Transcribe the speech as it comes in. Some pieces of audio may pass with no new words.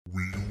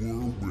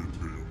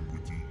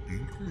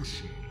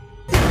execution.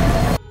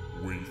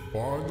 We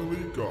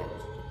finally got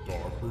the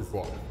Dark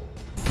Revival.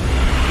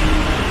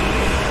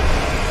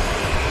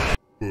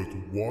 But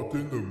what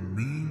in the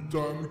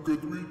meantime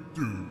could we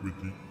do with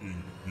the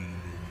Ink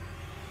Demon?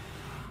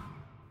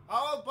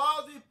 How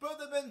about we put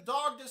him in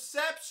Dark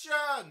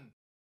Deception?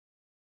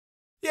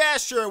 Yeah,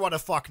 sure, what the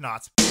fuck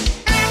not.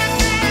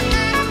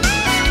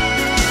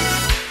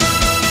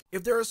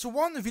 If there is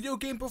one video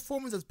game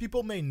performance that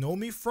people may know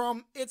me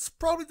from, it's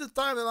probably the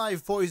time that I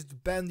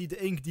voiced Bandy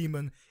the Ink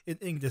Demon in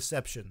Ink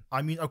Deception.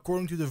 I mean,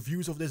 according to the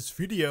views of this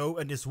video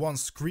and this one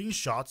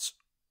screenshot,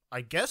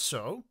 I guess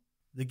so.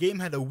 The game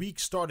had a weak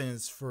start in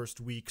its first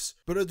weeks,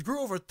 but it grew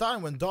over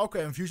time when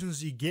Dalka and Fusion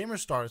Z Gamers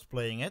started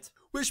playing it,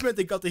 which meant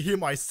they got to hear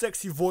my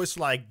sexy voice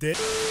like this.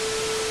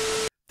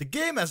 The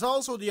game has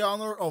also the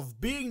honor of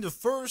being the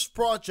first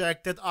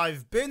project that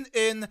I've been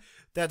in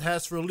that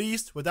has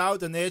released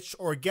without an itch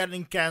or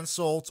getting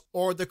cancelled,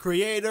 or the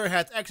creator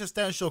had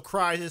existential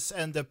crisis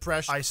and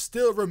depression. I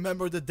still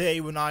remember the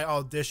day when I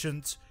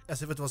auditioned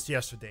as if it was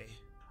yesterday.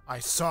 I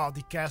saw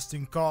the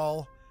casting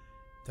call,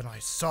 then I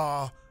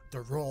saw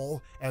the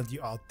role and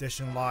the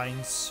audition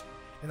lines,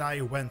 and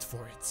I went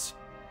for it.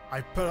 I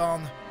put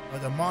on a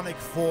demonic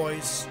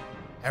voice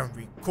and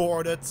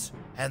recorded,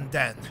 and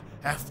then,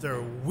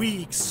 after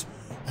weeks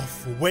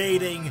of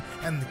waiting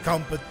and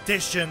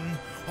competition,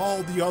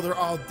 all the other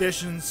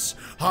auditions,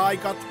 I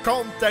got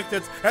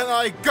contacted and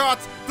I got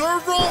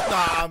the role.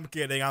 Nah, I'm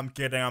kidding,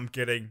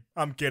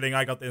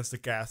 I got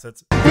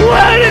insta-casted.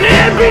 Wouldn't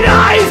it be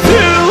nice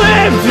to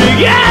live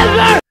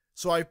together?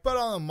 So I put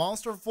on a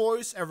monster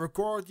voice and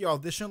recorded the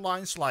audition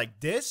lines like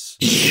this.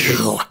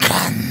 You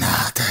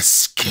cannot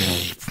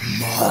escape,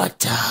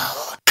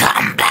 mortal.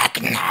 Come back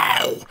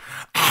now.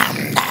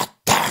 I'm not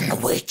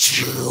done with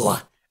you.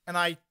 And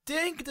I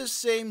think the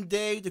same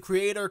day the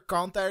creator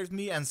contacted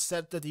me and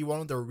said that he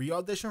wanted a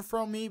re-audition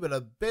from me with a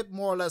bit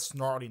more or less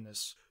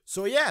snarliness.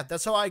 So yeah,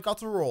 that's how I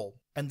got the role.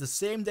 And the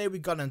same day we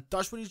got in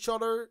touch with each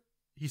other,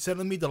 he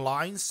sent me the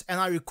lines and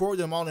I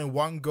recorded them all in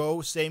one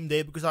go, same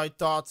day, because I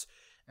thought,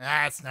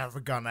 that's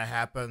never gonna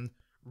happen.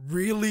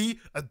 Really?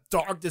 A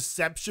Dark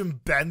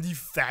Deception Bandy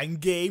fan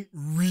game?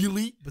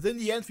 Really? But in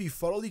the end we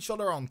followed each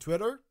other on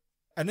Twitter.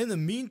 And in the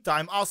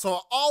meantime I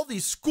saw all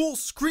these cool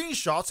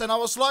screenshots and I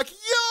was like,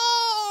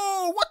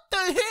 yo! What the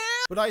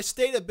hell? But I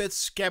stayed a bit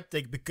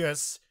skeptic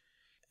because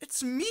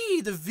it's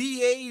me, the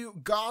V.A.E.S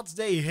gods,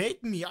 they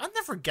hate me. I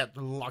never get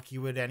lucky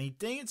with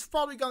anything. It's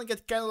probably gonna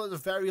get cancelled at the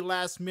very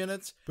last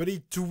minute. But he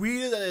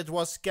tweeted that it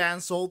was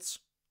cancelled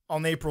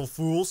on April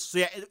Fool's. So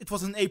yeah, it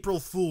was an April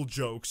Fool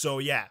joke, so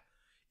yeah.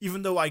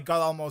 Even though I got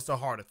almost a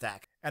heart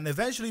attack. And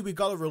eventually we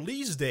got a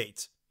release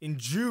date in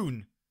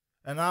June.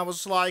 And I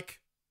was like,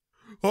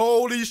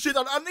 holy shit,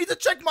 I need to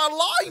check my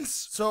lines!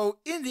 So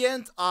in the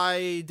end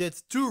I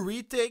did 2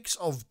 retakes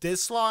of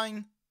this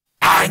line.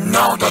 I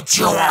know that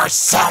you are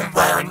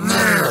somewhere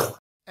new.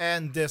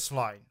 And this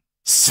line.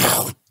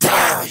 So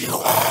there you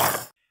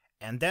are.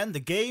 And then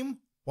the game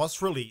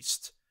was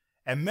released.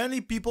 And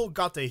many people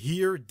got to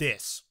hear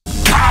this.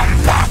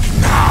 Come back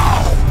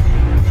now!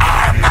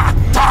 I'm not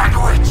done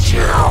with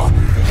you!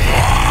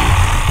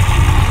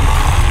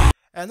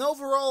 And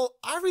overall,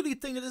 I really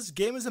think that this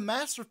game is a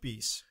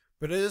masterpiece.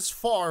 But it is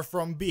far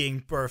from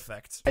being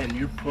perfect. And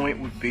your point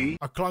would be?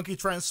 A clunky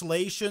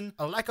translation,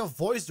 a lack of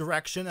voice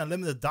direction and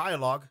limited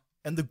dialogue,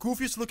 and the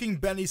goofiest looking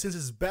Bandy since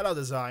its beta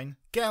design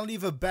can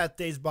leave a bad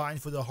taste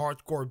behind for the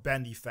hardcore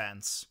Bandy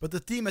fans. But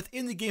the team at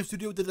Indie Game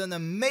Studio did an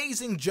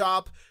amazing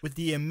job with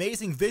the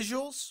amazing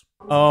visuals.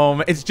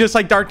 It's just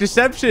like Dark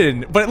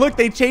Deception, but look,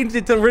 they changed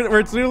it to where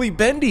it's literally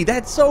bendy.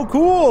 That's so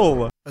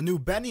cool. A new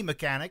Bandy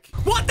mechanic.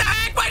 What the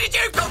heck? Where did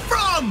you come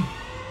from?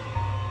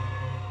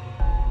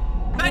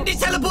 Bendy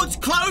teleports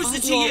closer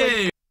to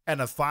you.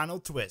 And a final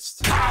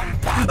twist.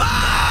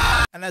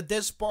 Ah! And at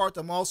this part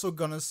I'm also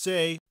gonna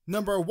say,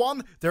 number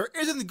 1, there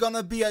isn't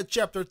gonna be a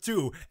chapter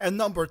 2. And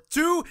number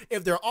 2,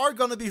 if there are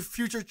gonna be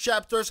future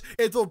chapters,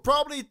 it will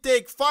probably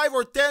take 5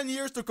 or 10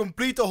 years to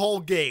complete the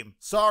whole game.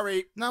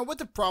 Sorry. Now with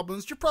the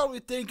problems, you're probably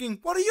thinking,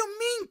 what do you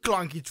mean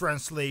clunky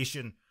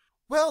translation?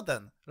 Well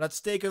then,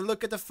 let's take a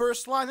look at the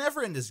first line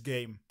ever in this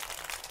game.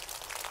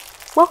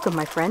 Welcome,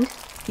 my friend.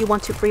 You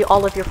want to free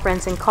all of your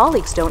friends and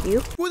colleagues, don't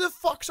you? Who the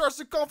fuck starts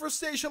a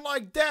conversation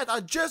like that? I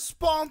just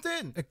spawned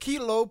in! A key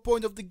low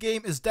point of the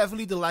game is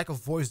definitely the lack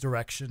of voice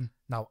direction.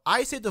 Now,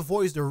 I say the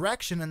voice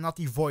direction and not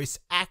the voice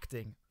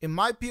acting. In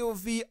my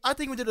POV, I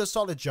think we did a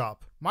solid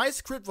job. My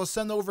script was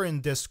sent over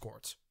in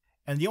Discord.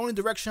 And the only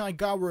direction I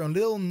got were in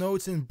little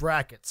notes in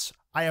brackets.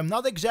 I am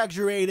not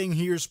exaggerating,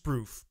 here's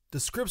proof. The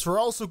scripts were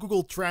also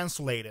Google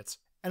translated.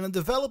 And the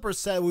developer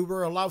said we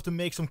were allowed to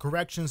make some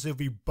corrections if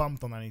we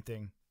bumped on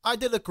anything. I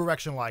did a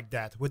correction like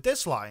that, with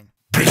this line.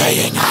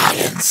 Playing hide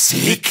and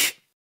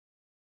seek?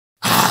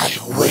 I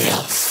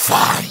will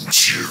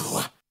find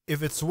you.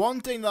 If it's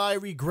one thing that I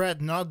regret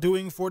not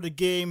doing for the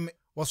game,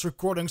 was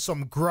recording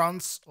some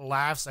grunts,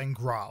 laughs, and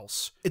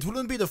growls. It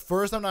wouldn't be the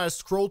first time that I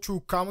scrolled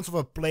through comments of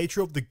a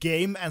playthrough of the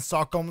game and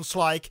saw comments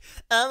like,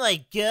 "Oh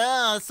my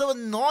god, it's so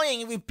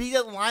annoying, you repeat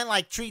that line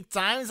like 3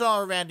 times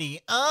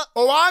already. Oh,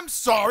 I'm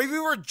sorry, we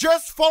were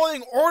just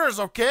following orders,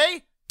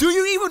 okay? Do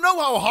you even know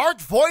how hard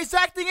voice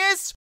acting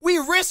is? We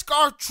risk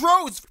our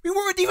throats, we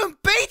weren't even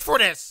paid for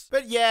this!"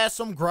 But yeah,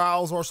 some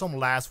growls or some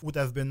laughs would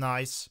have been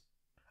nice.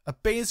 A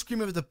pain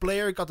scream if the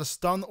player got a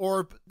stun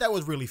orb, that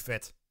would really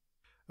fit.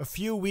 A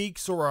few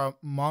weeks or a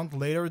month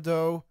later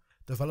though,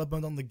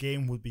 development on the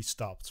game would be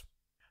stopped.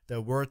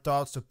 There were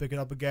thoughts to pick it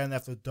up again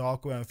after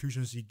Dawko and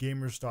Fusion Z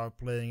Gamers started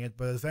playing it,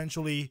 but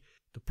eventually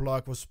the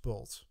plug was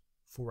pulled.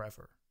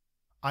 Forever.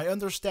 I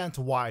understand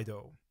why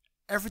though.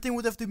 Everything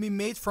would have to be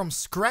made from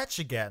scratch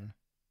again.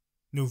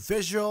 New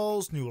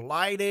visuals, new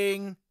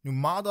lighting, new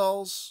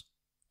models,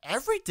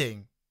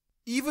 everything.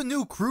 Even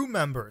new crew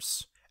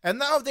members. And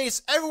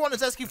nowadays everyone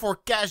is asking for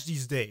cash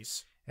these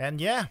days. And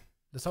yeah,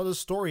 that's how the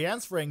story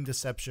ends for Ink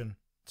Deception.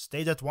 It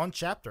stayed at 1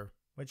 chapter,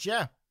 which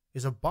yeah,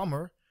 is a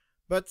bummer.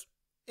 But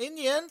in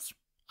the end,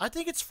 I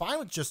think it's fine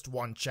with just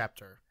 1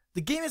 chapter.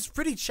 The game is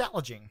pretty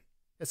challenging,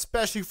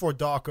 especially for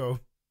Dawko.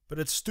 But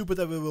it's stupid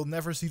that we will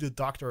never see the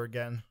Doctor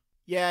again.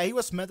 Yeah, he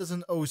was meant as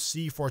an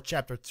OC for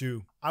chapter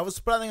 2. I was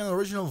planning an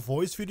original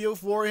voice video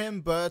for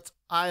him, but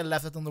I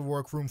left it on the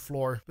workroom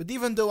floor. But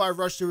even though I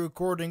rushed the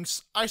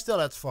recordings, I still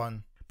had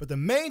fun. But the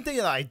main thing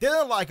that I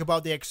didn't like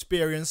about the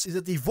experience is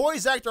that the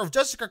voice actor of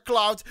Jessica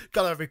Cloud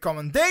got a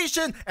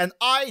recommendation and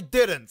I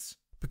didn't.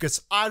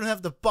 Because I don't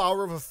have the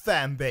power of a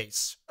fan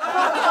base.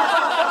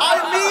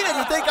 I mean, if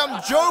you think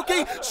I'm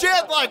joking, she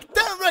had like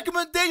 10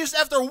 recommendations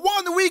after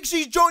 1 week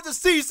she joined the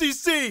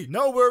CCC.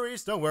 No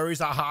worries,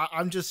 haha,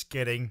 I'm just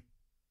kidding.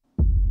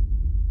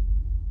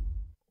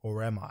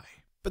 Or am I?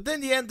 But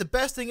in the end, the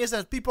best thing is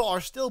that people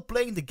are still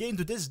playing the game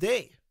to this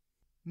day.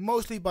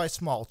 Mostly by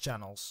small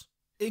channels.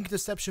 Ink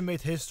Deception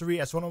made history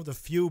as one of the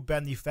few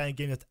Bendy fan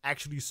games that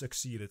actually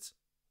succeeded.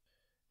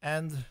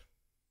 And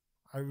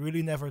I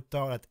really never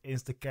thought that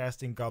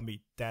instacasting got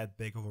me that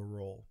big of a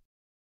role.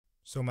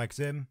 So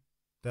Maxim,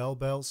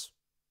 Bells,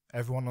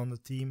 everyone on the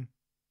team,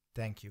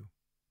 thank you.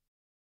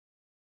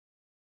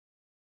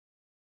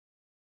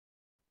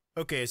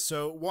 Okay,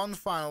 so one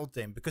final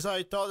thing. Because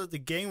I thought that the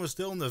game was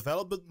still in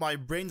development, my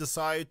brain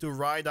decided to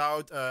write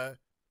out a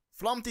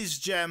Flumpty's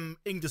Gem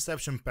Ink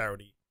Deception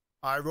parody.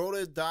 I wrote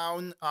it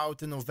down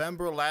out in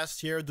November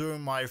last year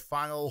during my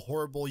final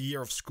horrible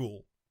year of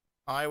school.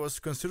 I was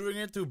considering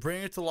it to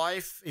bring it to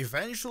life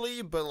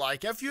eventually, but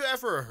like, have you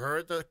ever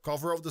heard the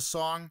cover of the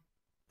song?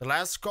 The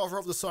last cover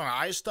of the song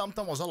I stomped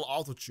on was all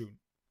autotune.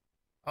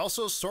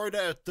 Also, sorry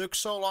that it took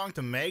so long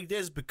to make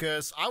this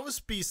because I was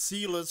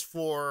PC-less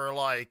for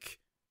like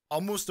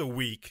almost a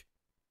week.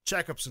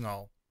 Checkups and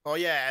all. Oh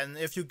yeah, and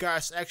if you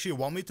guys actually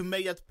want me to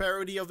make that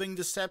parody of Ink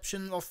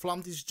Deception or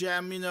Flumpty's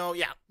Jam, you know,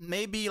 yeah,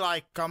 maybe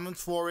like comment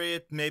for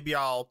it, maybe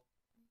I'll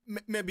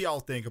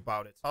think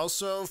about it.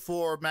 Also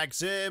for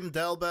Maxim,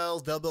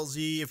 Delbell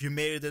Z, if you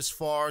made it this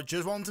far,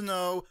 just want to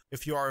know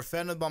if you are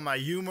offended by my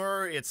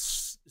humor.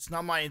 It's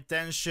not my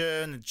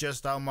intention, it's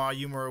just how my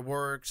humor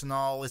works and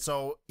all.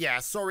 So yeah,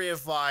 sorry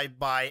if I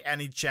by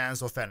any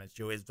chance offended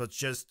you. It was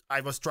just,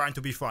 I was trying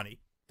to be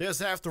funny. This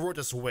afterward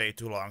is way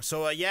too long.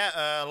 So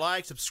yeah,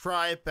 like,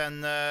 subscribe,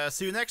 and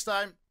see you next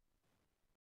time.